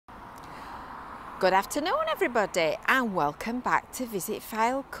Good afternoon everybody and welcome back to Visit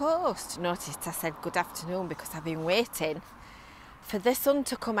Fylde Coast. Noticed I said good afternoon because I've been waiting for the sun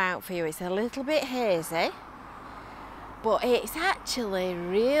to come out for you. It's a little bit hazy, but it's actually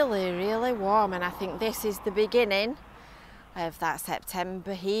really warm, and I think this is the beginning of that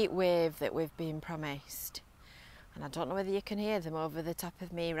September heat wave that we've been promised. And I don't know whether you can hear them over the top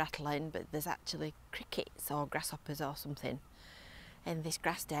of me rattling, but there's actually crickets or grasshoppers or something in this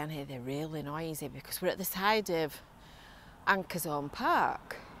grass down here. They're really noisy because we're at the side of Anchorsholme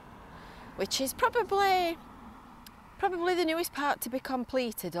Park, which is probably the newest park to be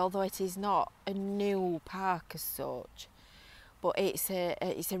completed, although it is not a new park as such, but it's a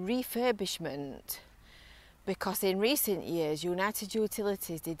refurbishment, because in recent years United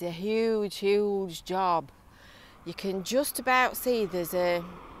Utilities did a huge job. You can just about see there's a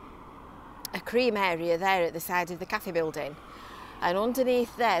cream area there at the side of the cafe building, and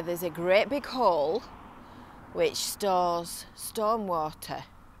underneath there's a great big hole which stores stormwater,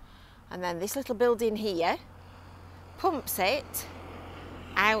 and then this little building here pumps it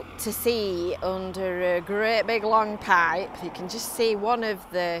out to sea under a great big long pipe. You can just see one of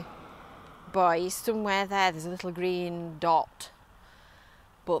the buoys somewhere there. There's a little green dot,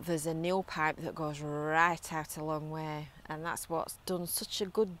 but there's a new pipe that goes right out a long way, and that's what's done such a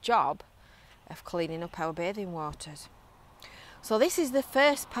good job of cleaning up our bathing waters. So this is the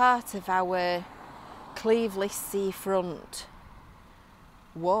first part of our Cleveleys Seafront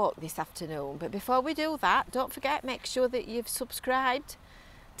walk this afternoon. But before we do that, don't forget, make sure that you've subscribed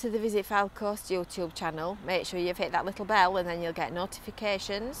to the Visit Fylde Coast YouTube channel. Make sure you've hit that little bell, and then you'll get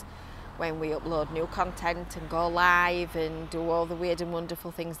notifications when we upload new content and go live and do all the weird and wonderful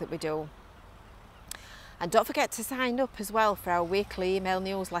things that we do. And don't forget to sign up as well for our weekly email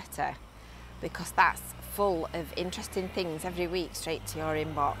newsletter, because that's full of interesting things every week straight to your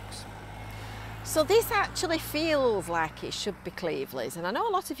inbox. So this actually feels like it should be Cleveleys, and I know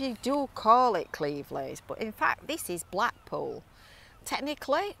a lot of you do call it Cleveleys, but in fact this is Blackpool.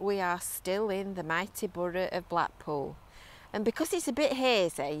 Technically we are still in the mighty borough of Blackpool, and because it's a bit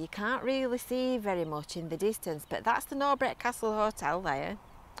hazy you can't really see very much in the distance, but that's the Norbreck Castle Hotel there,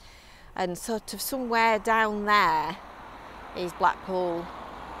 and sort of somewhere down there is Blackpool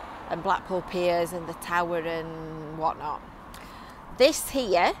and Blackpool Piers and the tower and whatnot. This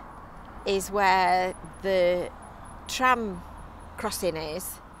here is where the tram crossing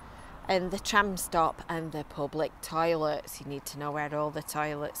is, and the tram stop and the public toilets. You need to know where all the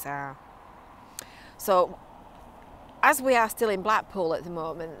toilets are. So as we are still in Blackpool at the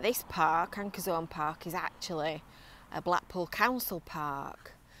moment, this park, Anchorsholme Park, is actually a Blackpool Council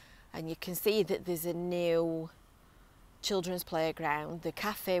park, and you can see that there's a new children's playground, the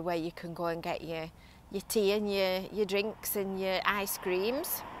cafe where you can go and get your tea and your drinks and your ice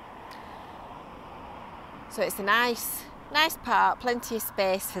creams. So it's a nice park, plenty of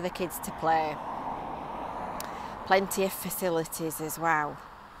space for the kids to play, plenty of facilities as well.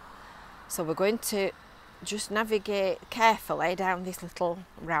 So we're going to just navigate carefully down this little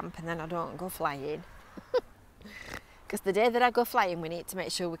ramp, and then I don't go flying because the day that I go flying we need to make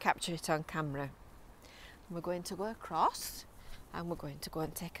sure we capture it on camera. We're going to go across and we're going to go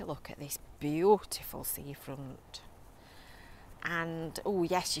and take a look at this beautiful seafront. And oh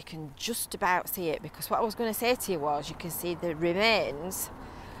yes, you can just about see it, because what I was going to say to you was you can see the remains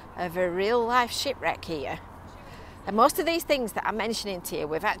of a real life shipwreck here. And most of these things that I'm mentioning to you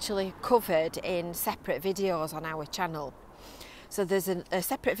we've actually covered in separate videos on our channel. So there's a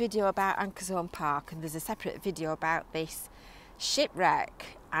separate video about Anchorsholme Park, and there's a separate video about this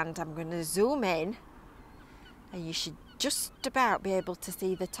shipwreck, and I'm going to zoom in and you should just about be able to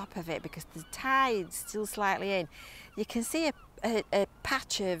see the top of it because the tide's still slightly in. You can see a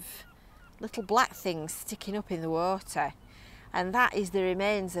patch of little black things sticking up in the water, and that is the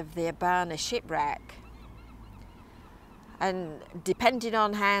remains of the Abana Shipwreck. And depending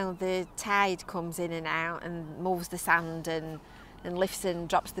on how the tide comes in and out and moves the sand and lifts and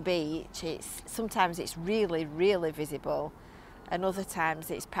drops the beach, sometimes it's really visible, and other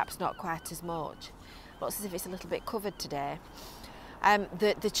times it's perhaps not quite as much. Looks as if it's a little bit covered today.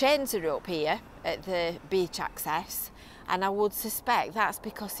 The chains are up here at the beach access, and I would suspect that's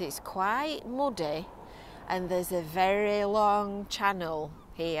because it's quite muddy and there's a very long channel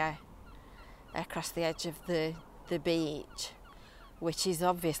here across the edge of the beach, which is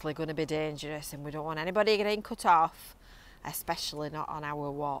obviously going to be dangerous, and we don't want anybody getting cut off, especially not on our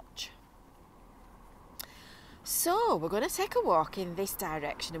watch. So we're going to take a walk in this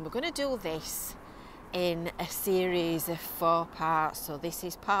direction, and we're going to do this in a series of 4 parts. So this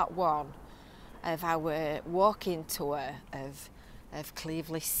is part 1 of our walking tour of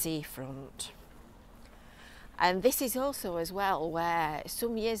Cleveleys Seafront. And this is also as well where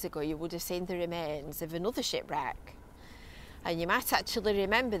some years ago you would have seen the remains of another shipwreck. And you might actually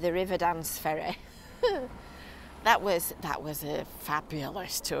remember the Riverdance Ferry. That was a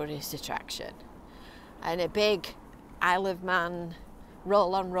fabulous tourist attraction. And a big Isle of Man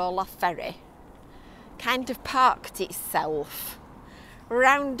roll-on, roll-off ferry kind of parked itself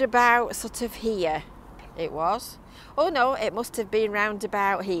round about sort of here. It was. Oh no, it must have been round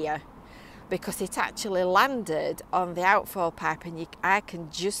about here, because it actually landed on the outfall pipe, and I can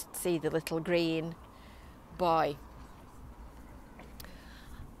just see the little green buoy.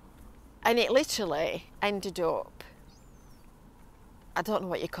 And it literally ended up, I don't know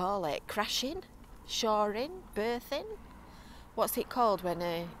what you call it, crashing, shoring, berthing. What's it called when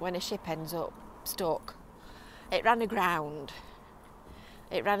a ship ends up stuck? It ran aground.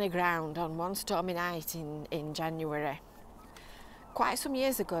 It ran aground on one stormy night in January. Quite some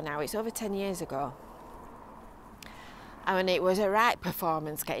years ago now, it's over 10 years ago. I mean, it was a right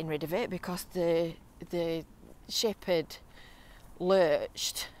performance getting rid of it, because the ship had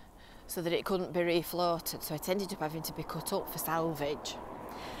lurched so that it couldn't be refloated, so it ended up having to be cut up for salvage.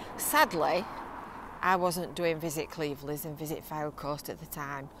 Sadly, I wasn't doing Visit Cleveleys and Visit Fylde Coast at the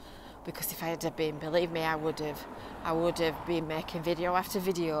time, because if I had been, believe me, I would have been making video after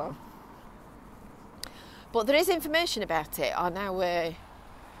video. But there is information about it on our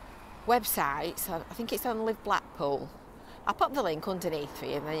website, so I think it's on Live Blackpool. I'll pop the link underneath for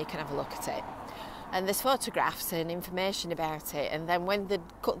you, and then you can have a look at it. And there's photographs and information about it. And then when they'd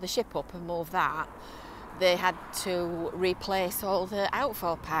cut the ship up and moved that, they had to replace all the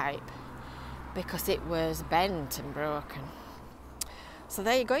outfall pipe because it was bent and broken. So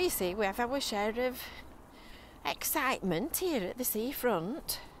there you go, you see, we have our share of excitement here at the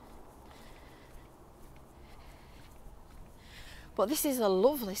seafront. But this is a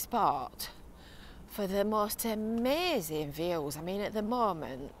lovely spot for the most amazing views. I mean, at the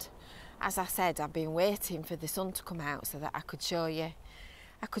moment, as I said, I've been waiting for the sun to come out so that I could show you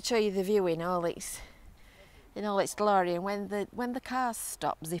the view in all its glory. And when the cars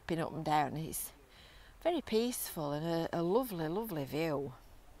stop zipping up and down, it's very peaceful and a lovely, lovely view.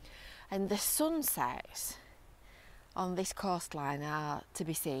 And the sunsets on this coastline are to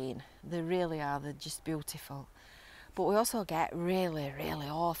be seen. They really are. They're just beautiful. But we also get really, really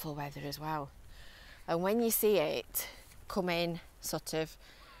awful weather as well. And when you see it coming sort of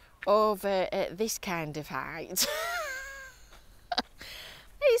over at this kind of height,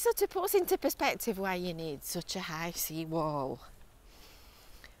 it sort of puts into perspective why you need such a high sea wall,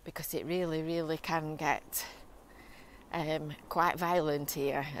 because it really, really can get quite violent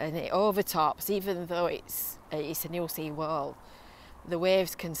here, and it overtops. Even though it's a new sea wall, the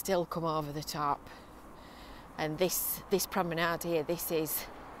waves can still come over the top. And this promenade here, this is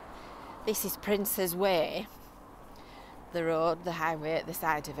Prince's Way, the road, the highway at the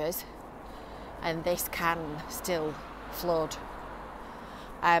side of us, and this can still flood.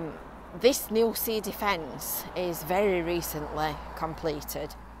 This new sea defence is very recently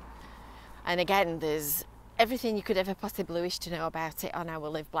completed, and again there's everything you could ever possibly wish to know about it on our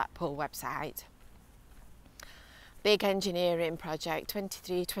Live Blackpool website. Big engineering project,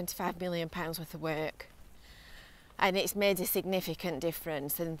 £25 million worth of work, and it's made a significant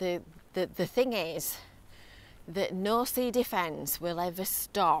difference. And the thing is that no sea defence will ever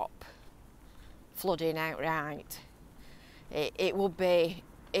stop flooding outright. It will be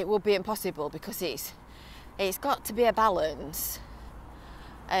impossible, because it's got to be a balance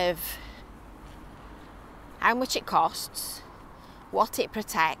of how much it costs, what it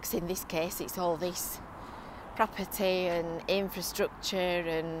protects. In this case, it's all this property and infrastructure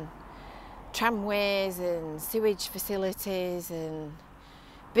and tramways and sewage facilities and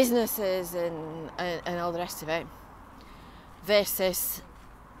businesses and all the rest of it, versus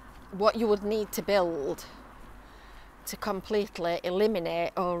what you would need to build to completely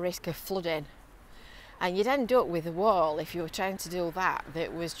eliminate all risk of flooding. And you'd end up with a wall, if you were trying to do that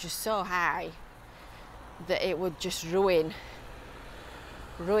was just so high that it would just ruin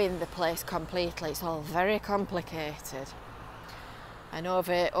the place completely. It's all very complicated. And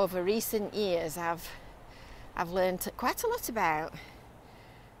over recent years, I've learned quite a lot about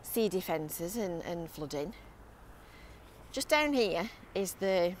sea defences and flooding. Just down here is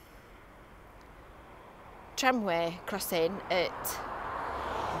the tramway crossing at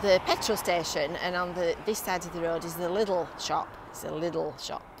the petrol station, and on this side of the road is the Lidl shop. It's a Lidl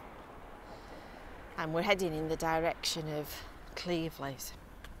shop. And we're heading in the direction of Cleveleys.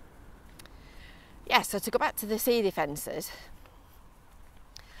 Yeah, so to go back to the sea defences,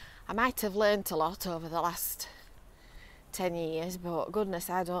 I might have learnt a lot over the last 10 years, but goodness,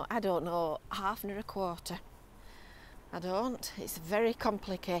 I don't know half nor a quarter. I don't. It's very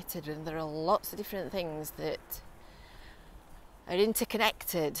complicated and there are lots of different things that are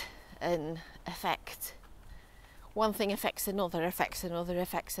interconnected and affect. One thing affects another, affects another,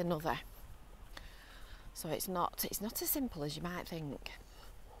 affects another. So it's not as simple as you might think.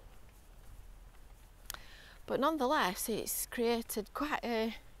 But nonetheless, it's created quite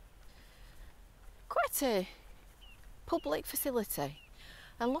a public facility.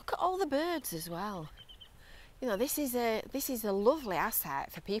 And look at all the birds as well. You know, this is a lovely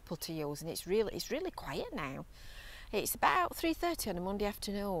asset for people to use, and it's really quiet now. It's about 3:30 on a Monday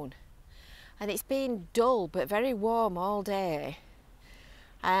afternoon, and it's been dull but very warm all day.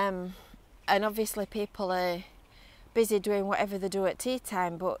 And obviously people are busy doing whatever they do at tea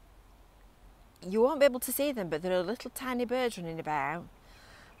time, but you won't be able to see them, but there are little tiny birds running about.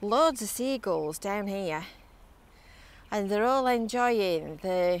 Loads of seagulls down here, and they're all enjoying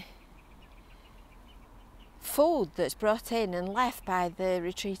the food that's brought in and left by the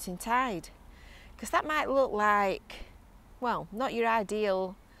retreating tide. Because that might look like, well, not your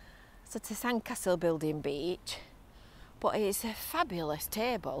ideal sort of sandcastle building beach, but it's a fabulous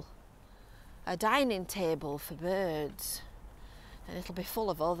table, a dining table for birds, and it'll be full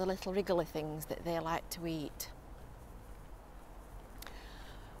of all the little wriggly things that they like to eat.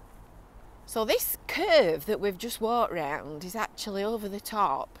 So this curve that we've just walked round is actually over the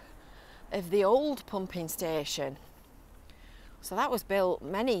top of the old pumping station. So that was built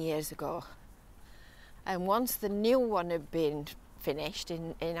many years ago, and once the new one had been finished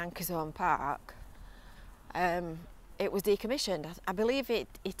in Anchorsholme Park, it was decommissioned. I believe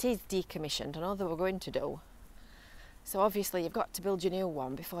it is decommissioned. I know they were going to do. So obviously you've got to build your new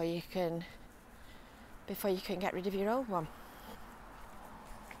one before you can get rid of your old one.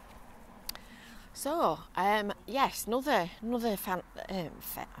 So yes, another fence.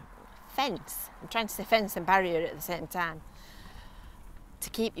 I'm trying to say fence and barrier at the same time to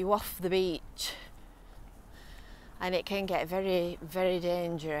keep you off the beach, and it can get very, very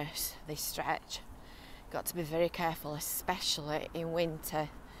dangerous, this stretch. You've got to be very careful, especially in winter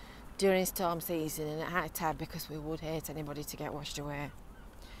during storm season and at high tide, because we would hate anybody to get washed away.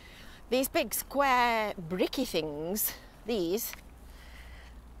 These big square bricky things, these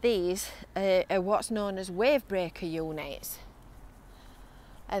are what's known as wave breaker units,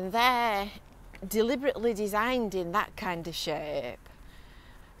 and they're deliberately designed in that kind of shape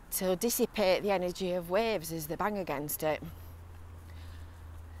to dissipate the energy of waves as they bang against it.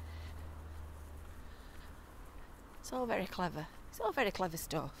 It's all very clever. It's all very clever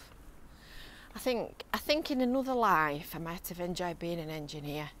stuff. I think in another life I might have enjoyed being an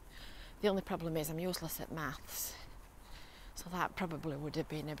engineer. The only problem is I'm useless at maths, so that probably would have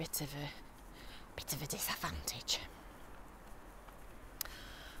been a bit of a disadvantage.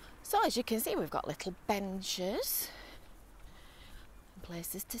 So as you can see, we've got little benches,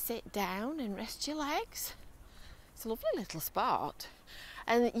 places to sit down and rest your legs. It's a lovely little spot,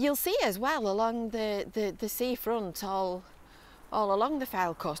 and you'll see as well along the seafront, all along the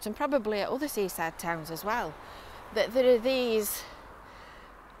Fylde coast, and probably at other seaside towns as well, that there are these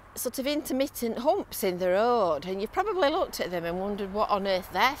sort of intermittent humps in the road, and you've probably looked at them and wondered what on earth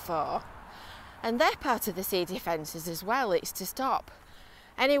they're for. And they're part of the sea defences as well. It's to stop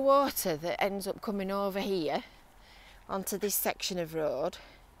any water that ends up coming over here onto this section of road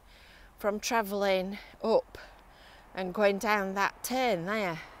from travelling up and going down that turn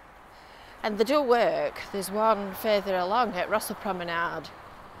there. And they do work. There's one further along at Russell Promenade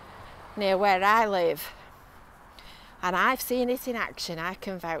near where I live, and I've seen it in action. I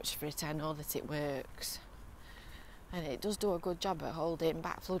can vouch for it. I know that it works, and it does do a good job at holding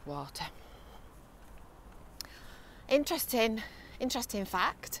back floodwater. Interesting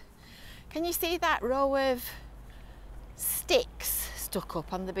fact. Can you see that row of sticks stuck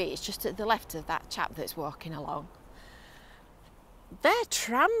up on the beach just at the left of that chap that's walking along? They're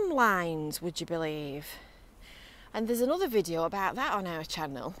tram lines, would you believe? And there's another video about that on our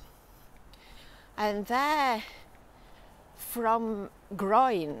channel, and they're from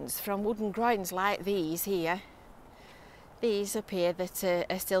groins, from wooden groins like these here. These up here that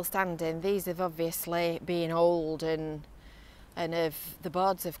are still standing, these have obviously been old and the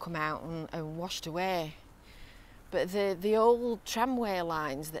boards have come out and washed away. But the old tramway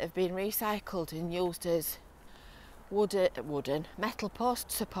lines that have been recycled and used as wooden metal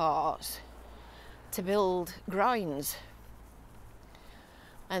post supports to build groins.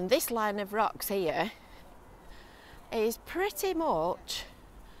 And this line of rocks here is pretty much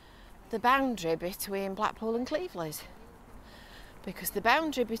the boundary between Blackpool and Cleveleys, because the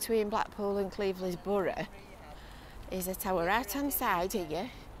boundary between Blackpool and Cleveleys borough is at our right hand side here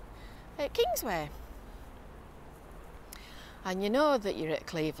at Kingsway. And you know that you're at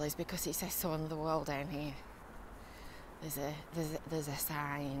Cleveleys because it says so on the wall down here. There's a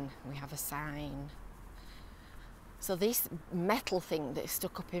sign. We have a sign. So this metal thing that's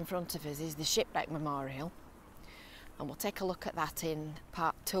stuck up in front of us is the Shipwreck Memorial, and we'll take a look at that in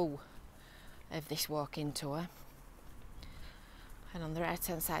part 2 of this walking tour. And on the right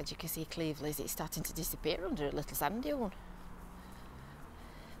hand side you can see Cleveleys. It's starting to disappear under a little sand dune.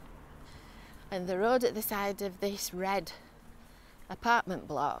 And the road at the side of this red apartment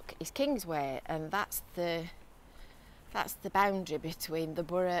block is Kingsway, and that's the boundary between the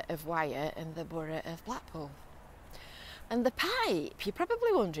borough of Wyre and the borough of Blackpool. And the pipe, you're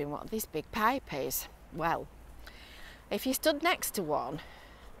probably wondering what this big pipe is. Well, if you stood next to one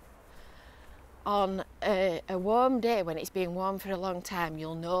on a warm day when it's been warm for a long time,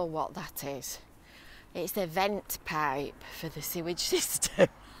 you'll know what that is. It's a vent pipe for the sewage system.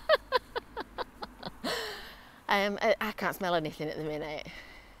 I can't smell anything at the minute.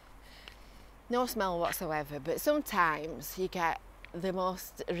 No smell whatsoever, but sometimes you get the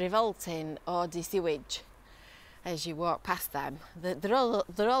most revolting odour sewage as you walk past them. They're all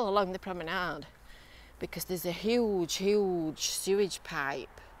along the promenade, because there's a huge sewage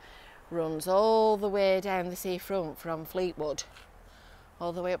pipe runs all the way down the seafront from Fleetwood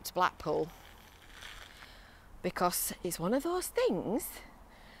all the way up to Blackpool, because it's one of those things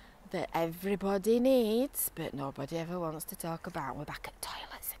that everybody needs but nobody ever wants to talk about. We're back at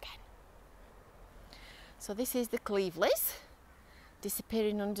toilets again. So this is the Cleveleys,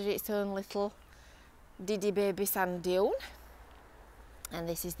 disappearing under its own little diddy baby sand dune, and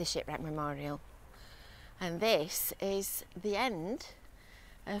this is the Shipwreck Memorial, and this is the end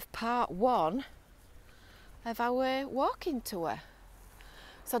of part 1 of our walking tour.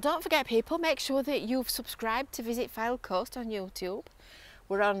 So don't forget, people, make sure that you've subscribed to Visit Fylde Coast on YouTube.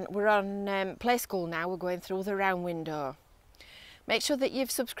 We're on Play School now. We're going through the round window. Make sure that you've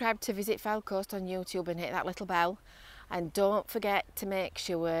subscribed to Visit Fylde Coast on YouTube and hit that little bell, and don't forget to make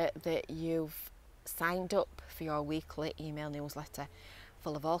sure that you've signed up for your weekly email newsletter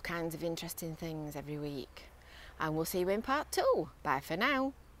full of all kinds of interesting things every week. And we'll see you in part 2. Bye for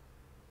now.